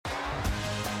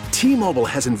T-Mobile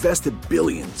has invested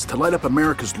billions to light up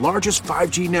America's largest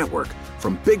 5G network,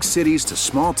 from big cities to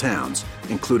small towns,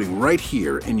 including right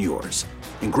here in yours.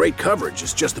 And great coverage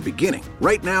is just the beginning.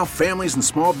 Right now, families and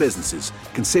small businesses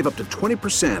can save up to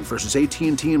 20% versus AT&T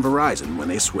and Verizon when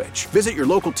they switch. Visit your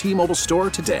local T-Mobile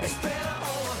store today.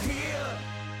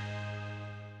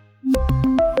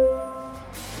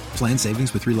 Plan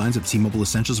savings with 3 lines of T-Mobile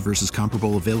Essentials versus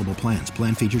comparable available plans.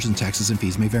 Plan features and taxes and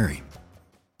fees may vary.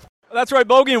 That's right,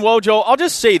 Bogey and Wojo. I'll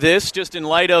just say this, just in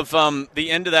light of the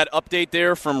end of that update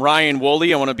there from Ryan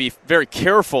Woolley. I want to be very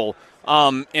careful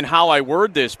in how I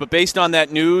word this, but based on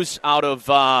that news out of,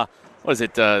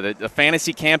 the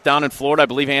fantasy camp down in Florida, I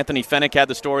believe Anthony Fennick had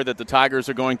the story that the Tigers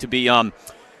are going to be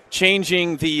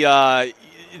changing the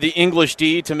English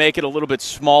D to make it a little bit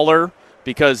smaller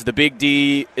because the big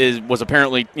D was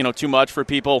apparently too much for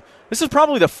people. This is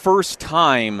probably the first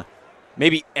time,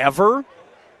 maybe ever,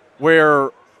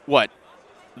 where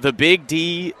the big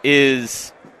D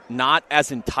is not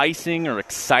as enticing or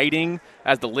exciting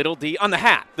as the little D on the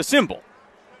hat, the symbol,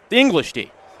 the English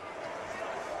D.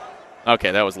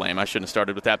 Okay, that was lame. I shouldn't have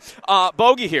started with that.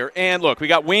 Bogey here. And look, we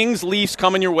got Wings Leafs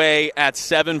coming your way at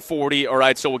 7:40. All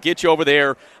right, so we'll get you over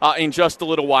there in just a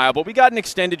little while. But we got an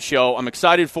extended show. I'm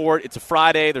excited for it. It's a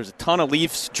Friday. There's a ton of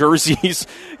Leafs jerseys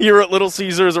here at Little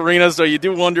Caesars Arena, so you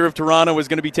do wonder if Toronto is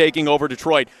going to be taking over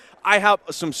Detroit. I have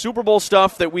some Super Bowl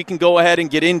stuff that we can go ahead and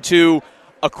get into.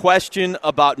 A question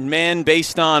about men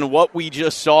based on what we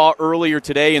just saw earlier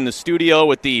today in the studio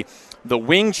with the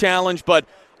Wing Challenge. But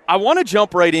I want to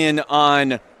jump right in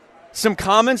on some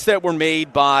comments that were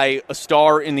made by a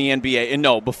star in the NBA. And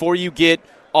no, before you get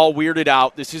all weirded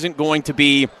out, this isn't going to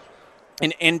be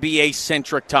an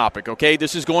NBA-centric topic, okay?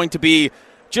 This is going to be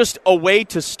just a way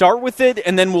to start with it,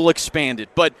 and then we'll expand it.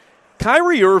 But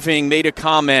Kyrie Irving made a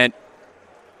comment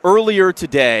earlier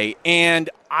today, and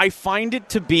I find it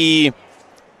to be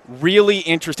really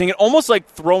interesting and almost like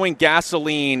throwing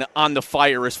gasoline on the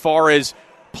fire as far as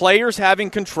players having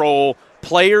control,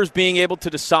 players being able to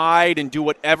decide and do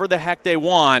whatever the heck they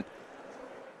want.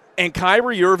 And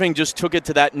Kyrie Irving just took it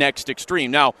to that next extreme.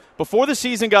 Now, before the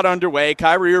season got underway,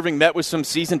 Kyrie Irving met with some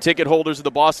season ticket holders of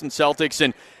the Boston Celtics,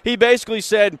 and he basically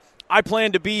said, I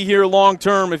plan to be here long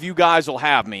term if you guys will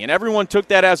have me. And everyone took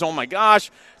that as, oh my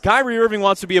gosh, Kyrie Irving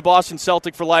wants to be a Boston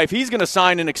Celtic for life. He's going to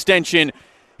sign an extension.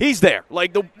 He's there.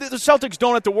 Like, the Celtics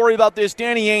don't have to worry about this.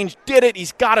 Danny Ainge did it.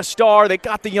 He's got a star. They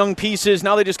got the young pieces.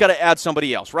 Now they just got to add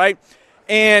somebody else, right?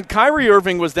 And Kyrie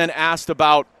Irving was then asked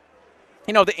about,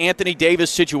 the Anthony Davis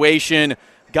situation,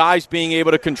 guys being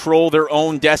able to control their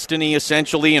own destiny,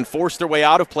 essentially, and force their way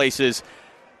out of places.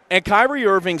 And Kyrie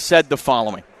Irving said the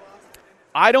following: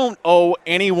 I don't owe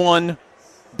anyone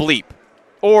bleep.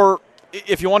 Or,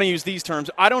 if you want to use these terms,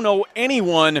 I don't owe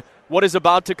anyone what is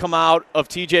about to come out of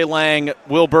TJ Lang,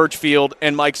 Will Birchfield,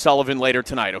 and Mike Sullivan later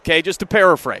tonight, okay? Just to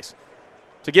paraphrase,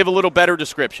 to give a little better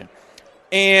description.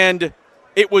 And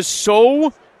it was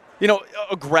so,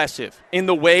 aggressive in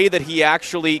the way that he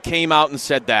actually came out and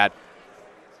said that.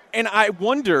 And I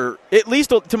wonder, at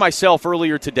least to myself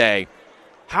earlier today,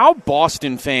 how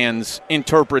Boston fans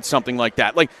interpret something like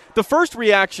that. Like, the first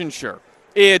reaction, sure,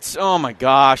 it's, oh my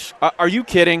gosh, are you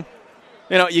kidding?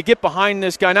 You get behind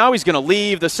this guy, now he's going to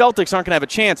leave. The Celtics aren't going to have a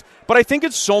chance. But I think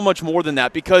it's so much more than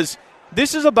that, because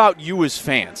this is about you as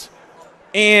fans.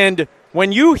 And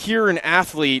when you hear an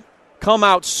athlete come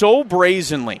out so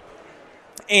brazenly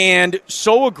and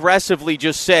so aggressively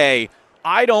just say,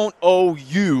 I don't owe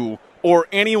you or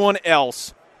anyone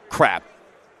else crap.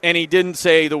 And he didn't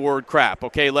say the word crap,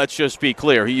 okay? Let's just be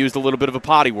clear. He used a little bit of a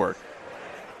potty word.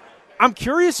 I'm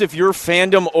curious if your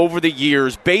fandom over the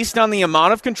years, based on the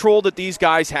amount of control that these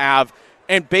guys have,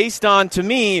 and based on, to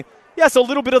me, yes, a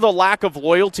little bit of the lack of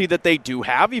loyalty that they do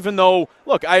have, even though,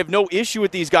 look, I have no issue with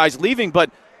these guys leaving,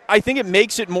 but I think it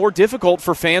makes it more difficult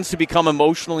for fans to become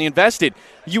emotionally invested.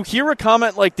 You hear a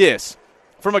comment like this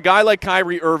from a guy like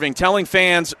Kyrie Irving telling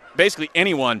fans, basically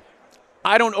anyone,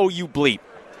 I don't owe you bleep.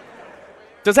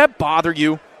 Does that bother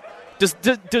you? Does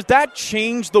that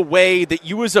change the way that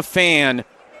you as a fan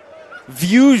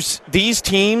views these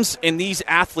teams and these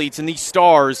athletes and these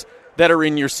stars that are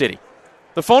in your city?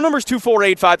 The phone number is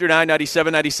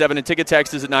 248-539-9797, and ticket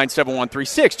text is at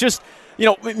 97136. Just,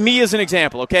 me as an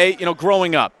example, okay?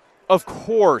 Growing up, of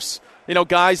course,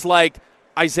 guys like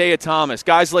Isaiah Thomas,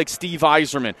 guys like Steve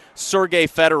Yzerman, Sergei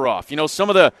Fedorov, some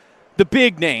of the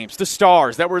big names, the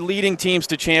stars that were leading teams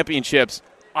to championships,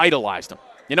 idolized them.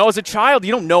 As a child,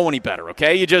 you don't know any better,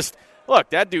 okay? You just, look,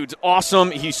 that dude's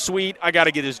awesome. He's sweet. I got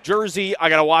to get his jersey. I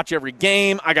got to watch every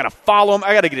game. I got to follow him.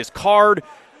 I got to get his card.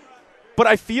 But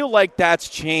I feel like that's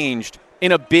changed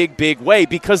in a big, big way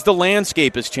because the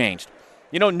landscape has changed.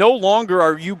 No longer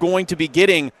are you going to be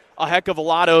getting a heck of a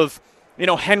lot of,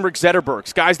 Henrik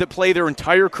Zetterbergs, guys that play their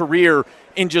entire career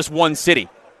in just one city.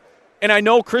 And I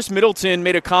know Chris Middleton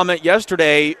made a comment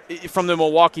yesterday from the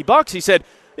Milwaukee Bucks. He said,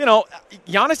 Giannis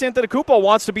Antetokounmpo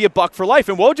wants to be a Buck for life.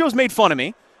 And Wojo's made fun of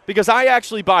me because I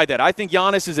actually buy that. I think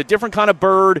Giannis is a different kind of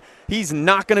bird. He's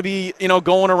not going to be,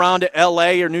 going around to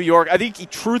L.A. or New York. I think he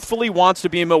truthfully wants to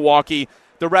be in Milwaukee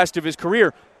the rest of his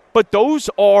career. But those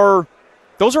are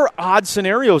odd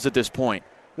scenarios at this point.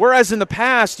 Whereas in the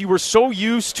past, you were so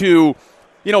used to,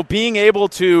 being able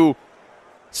to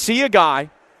see a guy,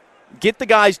 get the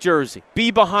guy's jersey, be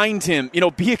behind him,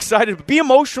 be excited, be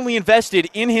emotionally invested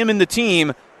in him and the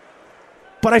team.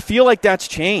 But I feel like that's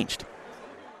changed.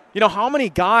 How many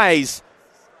guys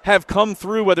have come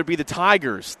through, whether it be the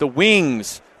Tigers, the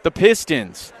Wings, the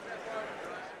Pistons?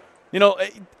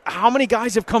 How many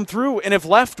guys have come through and have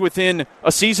left within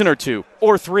a season or two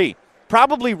or three?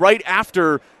 Probably right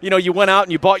after, you went out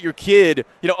and you bought your kid,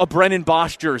 a Brennan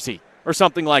Bosch jersey or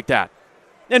something like that.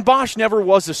 And Bosch never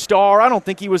was a star. I don't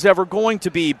think he was ever going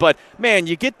to be. But, man,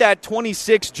 you get that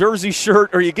 26 jersey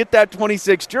shirt or you get that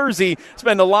 26 jersey,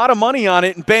 spend a lot of money on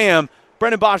it, and bam,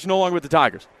 Brennan Bosch no longer with the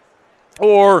Tigers.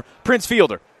 Or Prince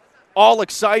Fielder. All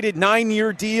excited,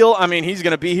 9-year deal. I mean, he's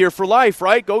going to be here for life,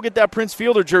 right? Go get that Prince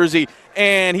Fielder jersey,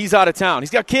 and he's out of town. He's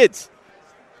got kids.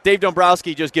 Dave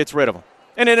Dombrowski just gets rid of him.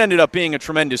 And it ended up being a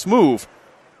tremendous move.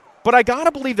 But I got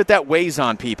to believe that weighs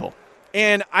on people.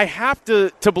 And I have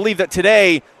to believe that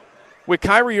today, with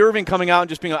Kyrie Irving coming out and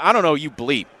just being like, I don't know, you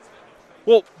bleep.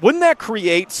 Well, wouldn't that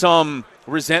create some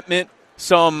resentment,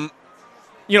 some,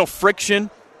 friction,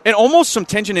 and almost some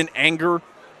tension and anger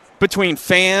between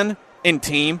fan and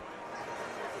team?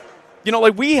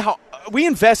 We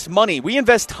invest money, we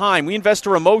invest time, we invest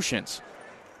our emotions.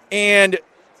 And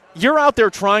you're out there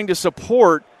trying to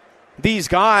support these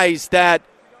guys that,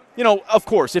 of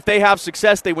course, if they have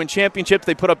success, they win championships,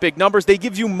 they put up big numbers, they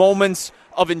give you moments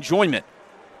of enjoyment.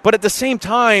 But at the same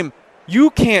time, you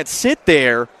can't sit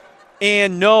there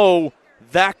and know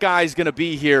that guy's going to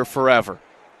be here forever.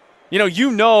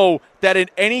 You know that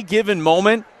at any given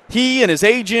moment, he and his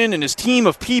agent and his team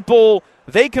of people,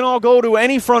 they can all go to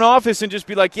any front office and just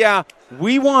be like, yeah,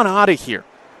 we want out of here.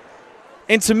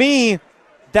 And to me,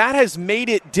 that has made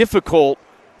it difficult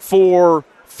for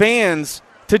fans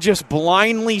to just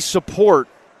blindly support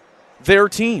their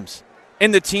teams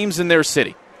and the teams in their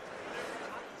city.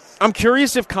 I'm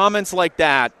curious if comments like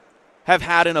that have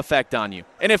had an effect on you.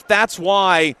 And if that's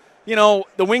why, the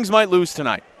Wings might lose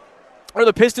tonight. Or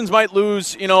the Pistons might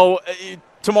lose,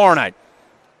 tomorrow night.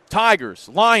 Tigers,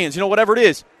 Lions, whatever it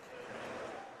is.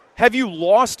 Have you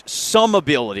lost some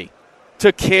ability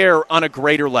to care on a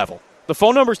greater level? The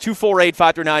phone number is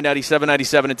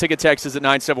 248-539-9797, and ticket text is at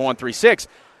 97136.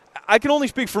 I can only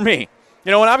speak for me.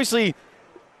 And obviously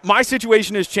my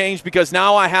situation has changed because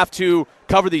now I have to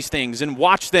cover these things and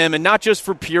watch them, and not just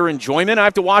for pure enjoyment. I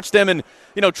have to watch them and,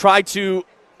 try to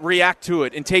react to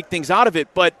it and take things out of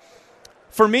it. But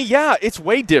for me, yeah, it's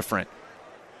way different.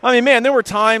 I mean, man, there were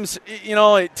times,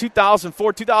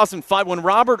 2004, 2005, when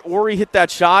Robert Horry hit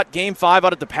that shot, Game 5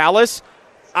 out at the Palace,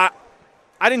 I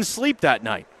didn't sleep that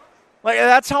night. Like,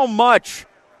 that's how much,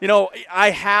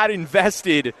 I had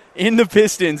invested in the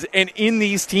Pistons and in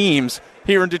these teams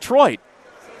here in Detroit.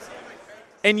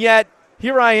 And yet,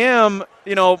 here I am,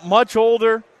 much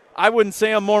older. I wouldn't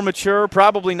say I'm more mature,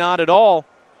 probably not at all.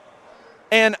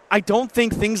 And I don't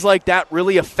think things like that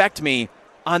really affect me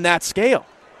on that scale.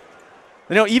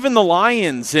 Even the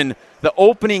Lions and the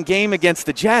opening game against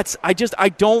the Jets, I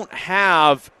don't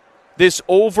have this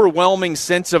overwhelming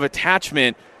sense of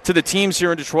attachment to the teams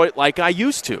here in Detroit like I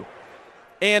used to.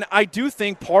 And I do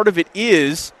think part of it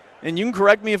is, and you can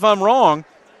correct me if I'm wrong,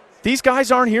 these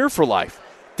guys aren't here for life.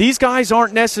 These guys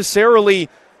aren't necessarily,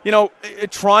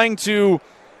 trying to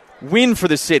win for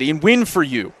the city and win for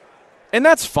you. And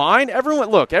that's fine.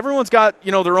 Everyone's got,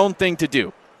 their own thing to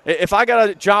do. If I got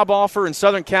a job offer in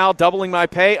Southern Cal doubling my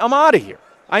pay, I'm out of here.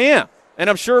 I am. And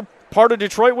I'm sure part of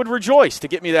Detroit would rejoice to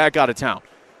get me that out of town.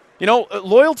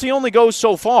 Loyalty only goes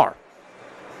so far.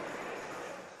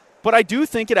 But I do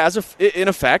think it has an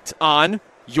effect on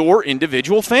your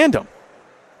individual fandom.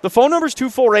 The phone number is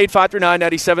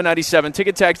 248-539-9797.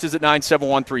 Ticket text is at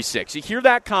 97136. You hear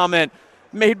that comment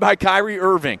made by Kyrie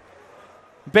Irving.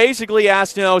 Basically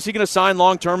asked, is he going to sign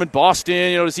long-term in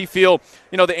Boston? Does he feel,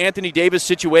 the Anthony Davis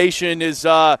situation is,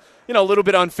 a little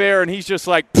bit unfair? And he's just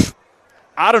like,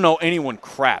 I don't know anyone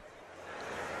crap.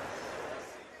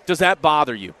 Does that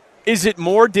bother you? Is it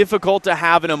more difficult to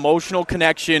have an emotional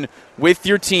connection with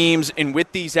your teams and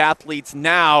with these athletes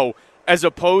now as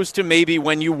opposed to maybe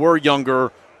when you were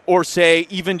younger or, say,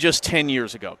 even just 10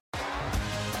 years ago?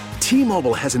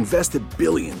 T-Mobile has invested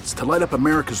billions to light up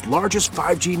America's largest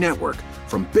 5G network,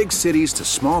 from big cities to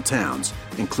small towns,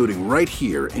 including right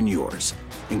here in yours.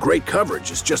 And great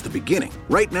coverage is just the beginning.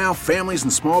 Right now, families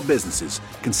and small businesses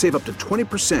can save up to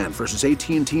 20% versus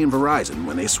AT&T and Verizon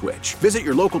when they switch. Visit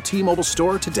your local T-Mobile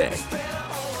store today.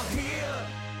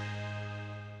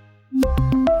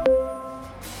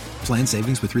 Plan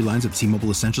savings with 3 lines of T-Mobile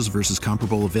Essentials versus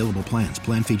comparable available plans.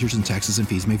 Plan features and taxes and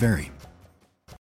fees may vary.